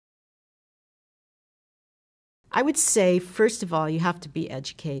I would say, first of all, you have to be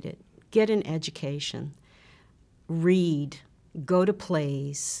educated. Get an education. Read. Go to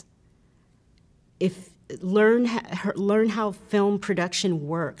plays. Learn how film production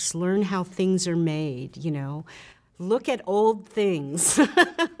works. Learn how things are made, you know. Look at old things.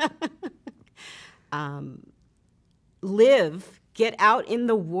 Live. Get out in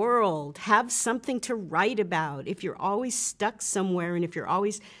the world. Have something to write about. If you're always stuck somewhere and if you're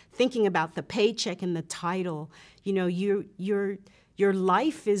always thinking about the paycheck and the title, you know, your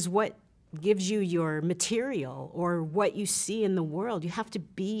life is what gives you your material or what you see in the world. You have to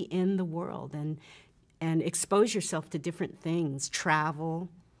be in the world and expose yourself to different things. Travel.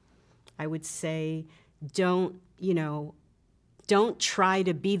 I would say don't try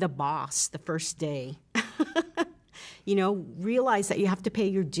to be the boss the first day. You know, realize that you have to pay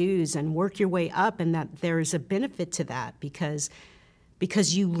your dues and work your way up, and that there is a benefit to that because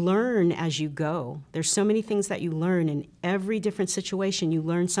you learn as you go. There's so many things that you learn in every different situation. You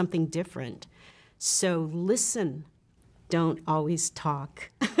learn something different. So listen, don't always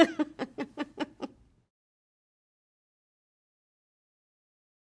talk.